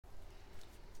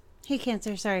Hey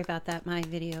Cancer, sorry about that. My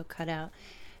video cut out.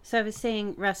 So I was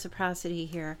saying reciprocity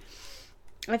here.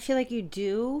 I feel like you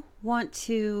do want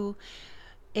to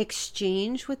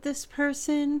exchange with this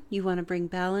person. You want to bring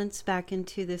balance back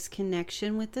into this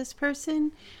connection with this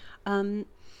person. Um,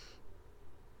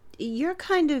 you're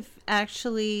kind of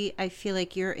actually, I feel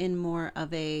like you're in more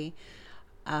of a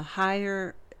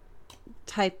higher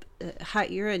type,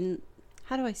 you're in,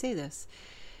 how do I say this?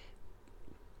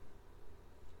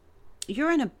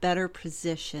 You're in a better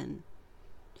position,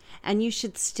 and you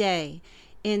should stay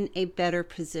in a better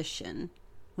position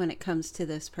when it comes to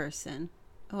this person.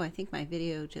 Oh, I think my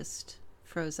video just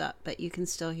froze up, but you can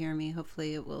still hear me.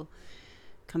 Hopefully it will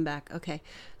come back. Okay.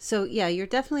 So yeah, you're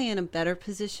definitely in a better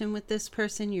position with this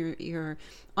person. You're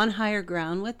on higher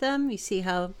ground with them. You see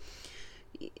how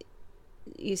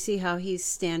he's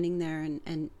standing there,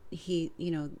 and he,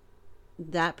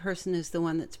 that person is the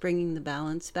one that's bringing the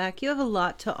balance back. You have a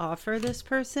lot to offer this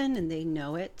person, and they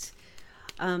know it.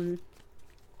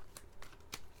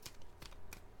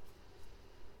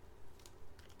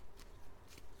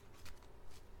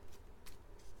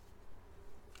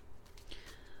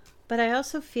 But I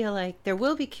also feel like there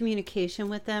will be communication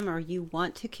with them, or you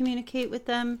want to communicate with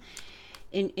them.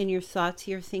 In your thoughts,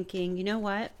 you're thinking, you know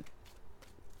what?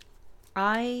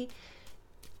 I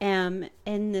am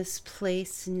in this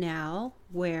place now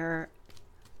where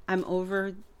I'm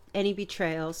over any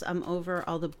betrayals. I'm over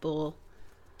all the bull.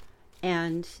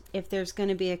 And if there's going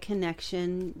to be a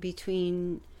connection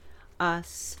between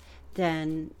us,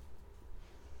 then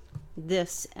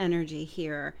this energy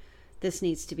here, this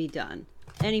needs to be done.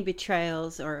 Any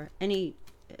betrayals or any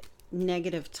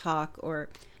negative talk, or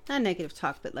not negative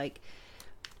talk, but like,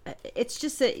 it's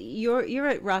just that you're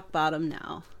at rock bottom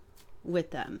now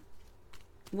with them,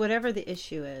 whatever the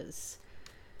issue is.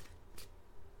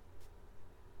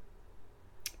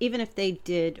 Even if they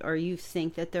did, or you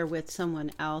think that they're with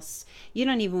someone else, you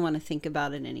don't even want to think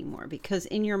about it anymore, because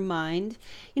in your mind,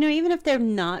 even if they're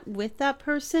not with that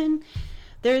person,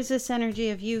 there's this energy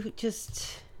of you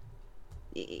just,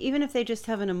 even if they just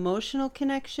have an emotional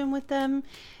connection with them,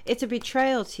 it's a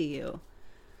betrayal to you.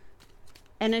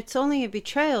 And it's only a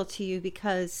betrayal to you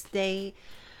because they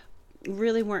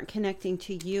really weren't connecting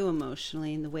to you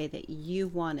emotionally in the way that you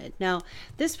wanted. Now,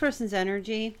 this person's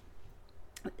energy,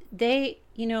 they're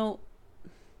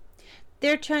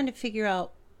trying to figure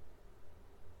out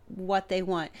what they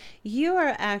want. You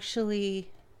are actually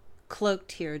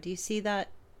cloaked here. Do you see that?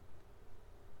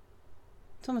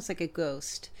 It's almost like a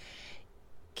ghost.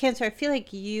 Cancer, I feel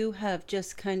like you have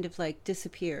just kind of like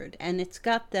disappeared, and it's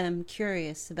got them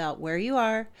curious about where you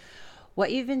are,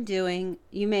 what you've been doing.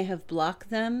 You may have blocked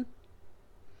them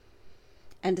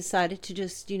and decided to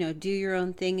just, do your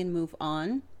own thing and move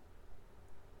on.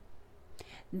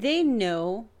 They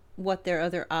know what their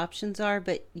other options are,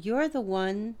 but you're the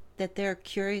one that they're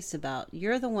curious about.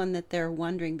 You're the one that they're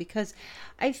wondering, because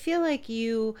I feel like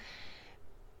you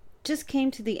just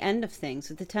came to the end of things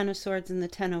with the Ten of Swords and the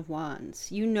Ten of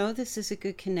Wands. You know this is a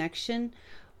good connection,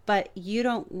 but you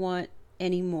don't want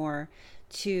anymore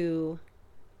to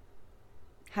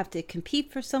have to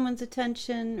compete for someone's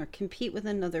attention or compete with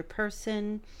another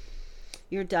person.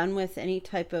 You're done with any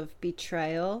type of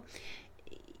betrayal,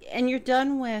 and you're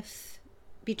done with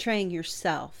betraying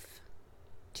yourself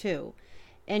too,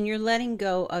 and you're letting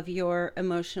go of your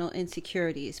emotional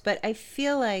insecurities. But I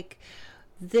feel like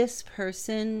this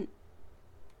person,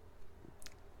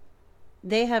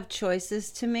 they have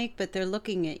choices to make, but they're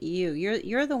looking at you.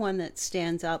 You're the one that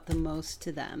stands out the most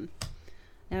to them.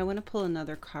 Now I want to pull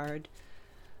another card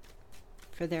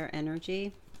for their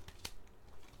energy.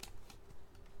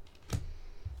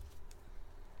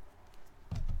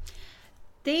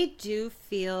 They do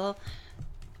feel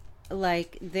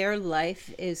like their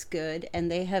life is good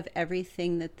and they have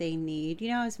everything that they need.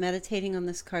 I was meditating on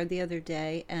this card the other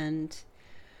day, and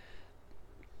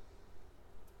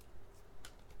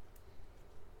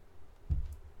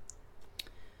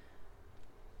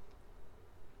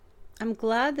I'm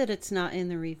glad that it's not in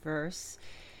the reverse.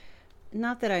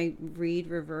 Not that I read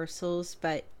reversals,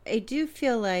 but I do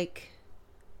feel like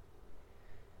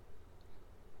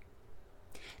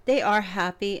they are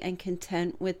happy and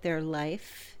content with their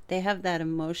life. They have that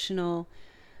emotional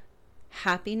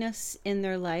happiness in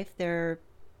their life.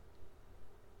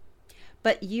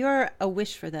 But you're a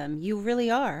wish for them. You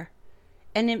really are.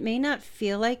 And it may not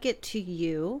feel like it to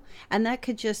you, and that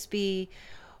could just be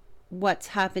what's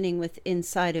happening with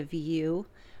inside of you,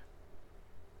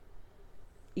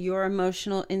 your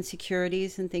emotional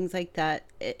insecurities and things like that.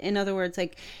 In other words,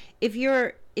 like if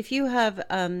you have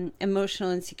emotional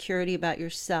insecurity about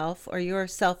yourself, or your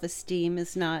self-esteem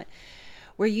is not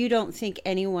where you don't think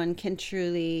anyone can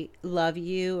truly love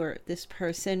you, or this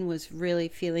person was really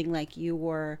feeling like you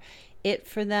were it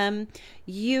for them,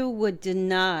 you would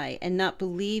deny and not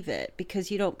believe it because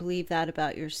you don't believe that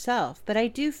about yourself. But I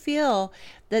do feel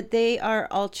that they are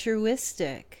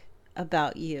altruistic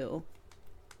about you,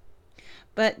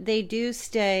 but they do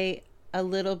stay a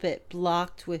little bit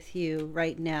blocked with you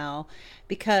right now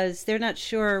because they're not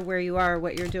sure where you are,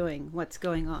 what you're doing, what's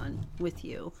going on with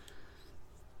you.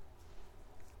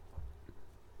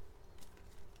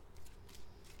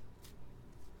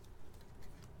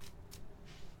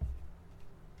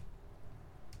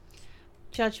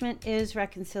 Judgment is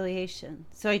reconciliation.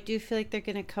 So I do feel like they're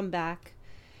going to come back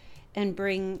and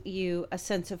bring you a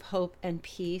sense of hope and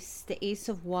peace. The Ace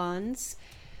of Wands,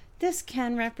 this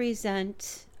can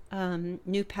represent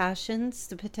new passions,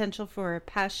 the potential for a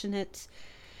passionate,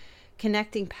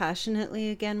 connecting passionately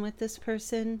again with this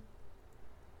person,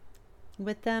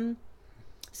 with them.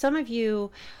 Some of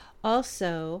you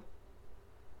also,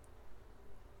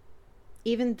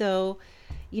 even though,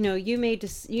 you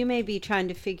may be trying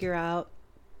to figure out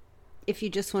if you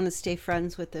just want to stay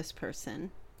friends with this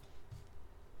person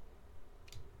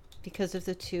because of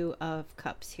the Two of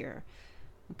Cups here.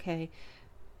 Okay.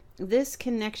 This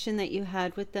connection that you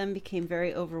had with them became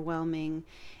very overwhelming,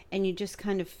 and you just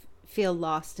kind of feel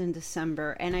lost in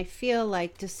December. And I feel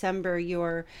like December,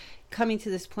 you're coming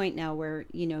to this point now where,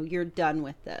 you're done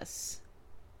with this.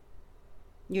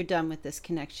 You're done with this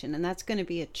connection. And that's going to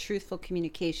be a truthful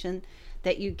communication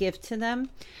that you give to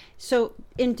them. So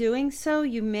in doing so,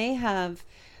 you may have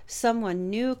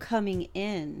someone new coming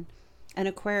in, an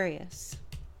Aquarius,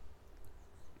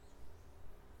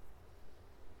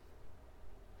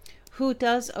 who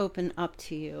does open up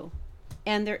to you.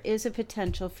 And there is a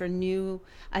potential for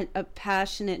a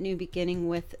passionate new beginning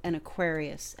with an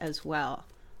Aquarius as well.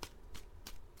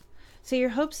 So your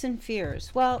hopes and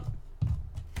fears. Well,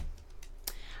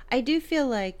 I do feel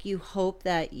like you hope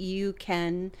that you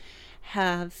can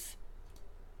have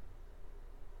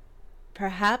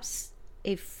perhaps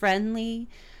a friendly,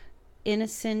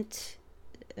 innocent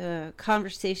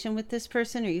conversation with this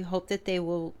person, or you hope that they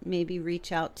will maybe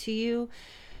reach out to you,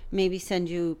 maybe send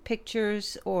you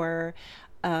pictures, or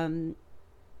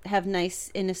have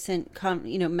nice, innocent,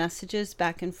 messages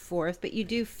back and forth. But you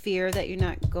do fear that you're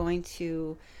not going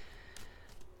to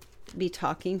be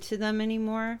talking to them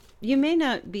anymore. You may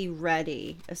not be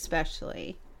ready,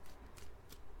 especially.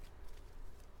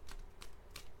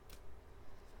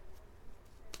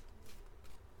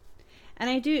 And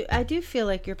I do feel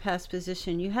like your past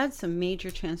position, you had some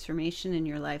major transformation in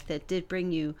your life that did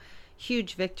bring you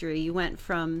huge victory. You went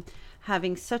from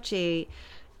having such a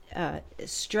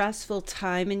stressful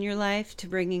time in your life to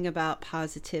bringing about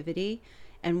positivity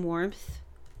and warmth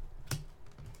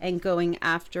and going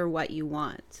after what you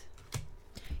want.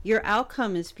 Your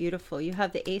outcome is beautiful. You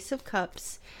have the Ace of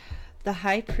Cups, the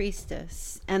High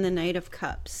Priestess, and the Knight of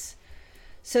Cups.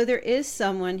 So there is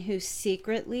someone who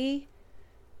secretly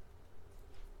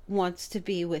wants to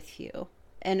be with you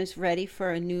and is ready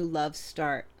for a new love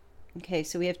start. Okay,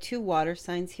 so we have two water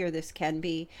signs here. This can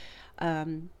be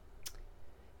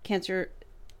Cancer,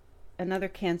 another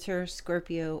Cancer,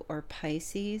 Scorpio, or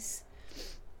Pisces.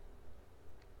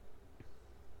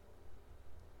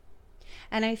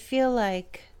 And I feel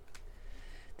like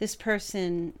this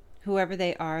person, whoever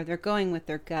they are, they're going with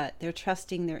their gut. They're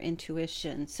trusting their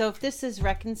intuition. So if this is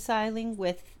reconciling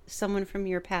with someone from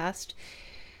your past,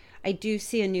 I do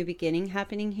see a new beginning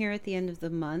happening here at the end of the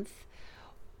month.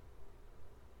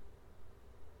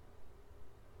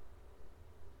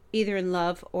 Either in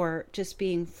love or just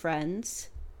being friends,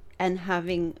 and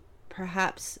having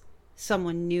perhaps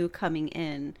someone new coming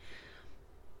in,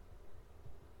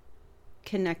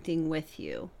 connecting with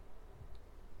you.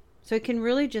 So it can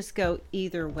really just go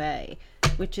either way,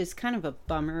 which is kind of a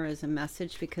bummer as a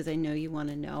message because I know you want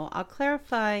to know. I'll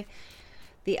clarify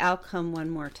the outcome one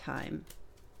more time.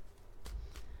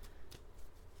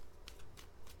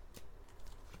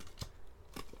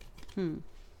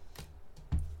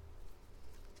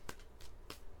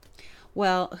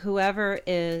 Well, wherever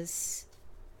this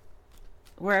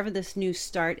new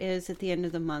start is at the end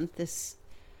of the month, this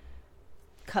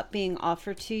cup being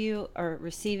offered to you, or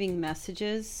receiving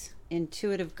messages,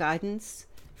 intuitive guidance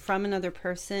from another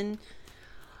person,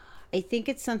 I think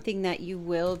it's something that you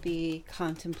will be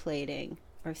contemplating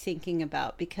or thinking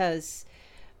about, because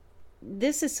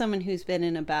this is someone who's been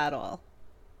in a battle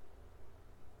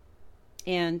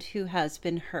and who has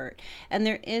been hurt. And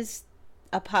there is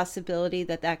a possibility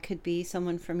that that could be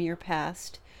someone from your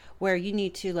past, where you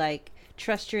need to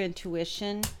trust your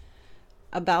intuition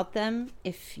about them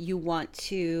if you want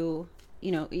to,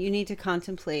 you need to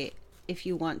contemplate if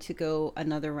you want to go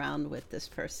another round with this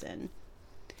person.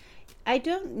 I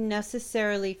don't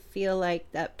necessarily feel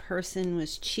like that person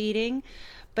was cheating,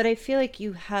 but I feel like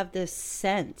you have this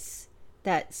sense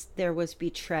that there was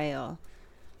betrayal,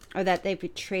 or that they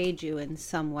betrayed you in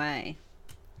some way.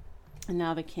 And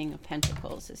now the King of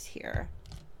Pentacles is here.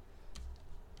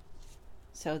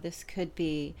 So this could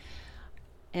be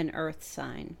an earth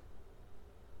sign.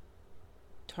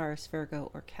 Taurus,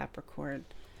 Virgo, or Capricorn.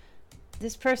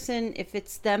 This person, if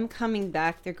it's them coming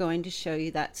back, they're going to show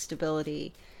you that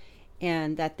stability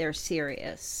and that they're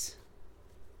serious.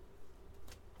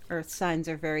 Earth signs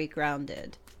are very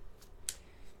grounded.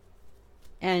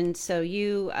 And so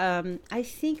you, I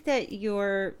think that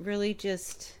you're really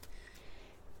just,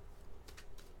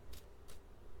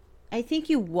 I think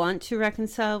you want to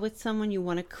reconcile with someone. You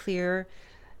want to clear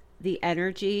the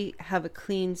energy, have a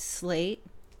clean slate.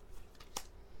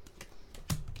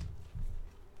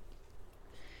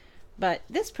 But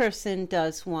this person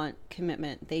does want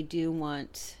commitment. They do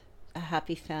want a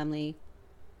happy family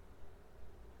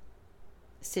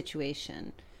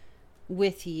situation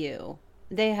with you.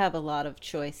 They have a lot of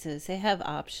choices. They have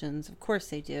options. Of course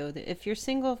they do. If you're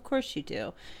single, of course you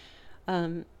do.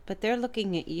 But they're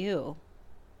looking at you,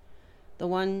 the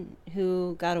one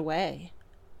who got away.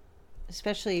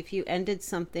 Especially if you ended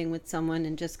something with someone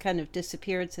and just kind of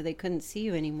disappeared so they couldn't see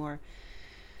you anymore.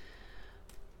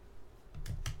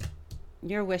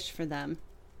 Your wish for them.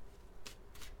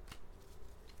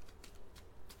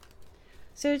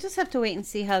 So you just have to wait and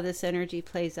see how this energy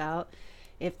plays out.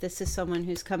 If this is someone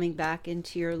who's coming back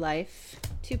into your life.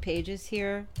 2 pages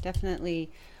here.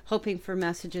 Definitely hoping for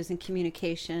messages and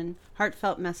communication.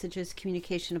 Heartfelt messages,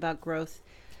 communication about growth.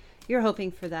 You're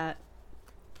hoping for that.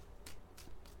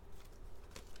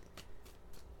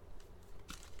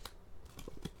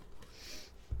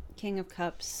 King of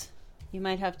Cups. You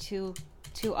might have two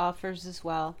offers as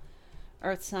well.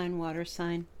 Earth sign, water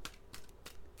sign.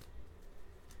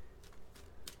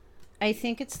 I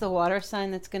think it's the water sign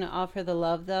that's going to offer the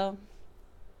love, though.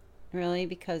 Really,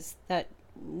 because that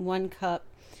 1 cup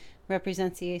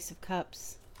represents the Ace of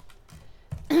Cups.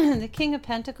 The King of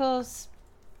Pentacles.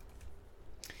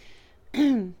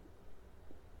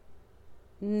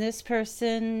 This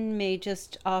person may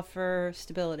just offer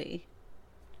stability,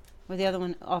 or the other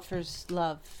one offers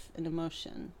love and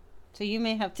emotion. So you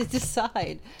may have to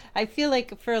decide. I feel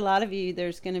like for a lot of you,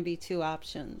 there's going to be 2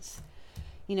 options,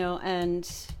 you know, and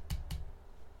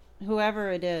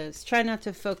whoever it is, try not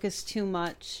to focus too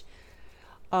much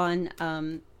on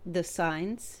the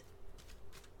signs.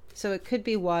 So it could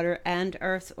be water and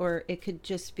earth, or it could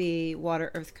just be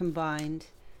water, earth combined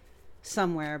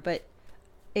somewhere. But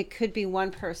it could be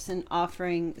one person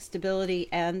offering stability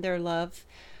and their love,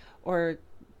 or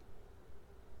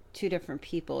 2 different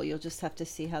people. You'll just have to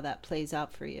see how that plays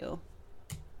out for you.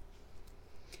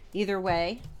 Either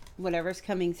way, whatever's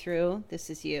coming through,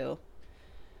 this is you.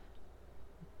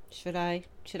 Should I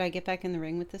get back in the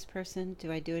ring with this person? Do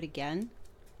I do it again?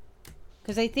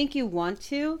 Because I think you want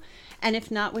to. And if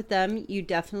not with them, you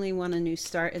definitely want a new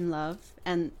start in love.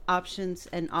 And options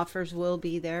and offers will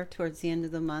be there towards the end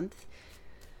of the month.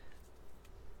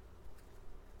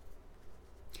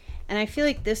 And I feel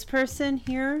like this person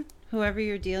here, whoever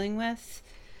you're dealing with,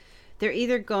 they're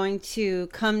either going to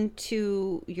come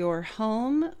to your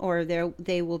home, or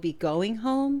they will be going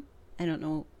home. I don't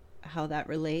know how that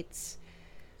relates.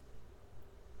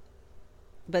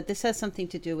 But this has something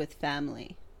to do with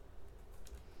family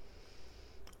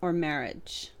or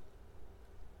marriage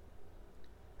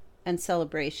and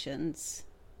celebrations.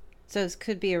 So this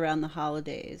could be around the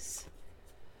holidays.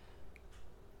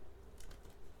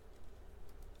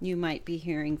 You might be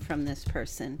hearing from this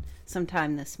person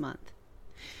sometime this month.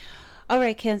 All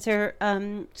right, Cancer.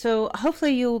 So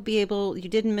hopefully you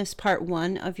didn't miss part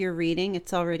 1 of your reading.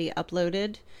 It's already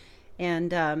uploaded.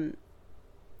 And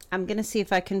I'm going to see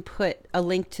if I can put a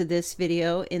link to this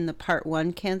video in the part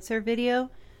 1 Cancer video.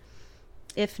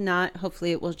 If not,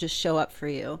 hopefully it will just show up for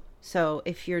you. So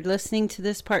if you're listening to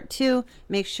this part 2,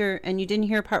 make sure, and you didn't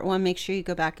hear part 1, make sure you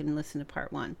go back and listen to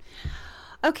part 1.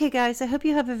 Okay, guys, I hope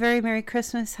you have a very Merry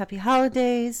Christmas, Happy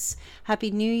Holidays, Happy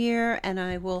New Year, and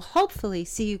I will hopefully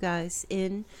see you guys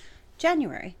in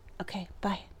January. Okay,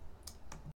 bye.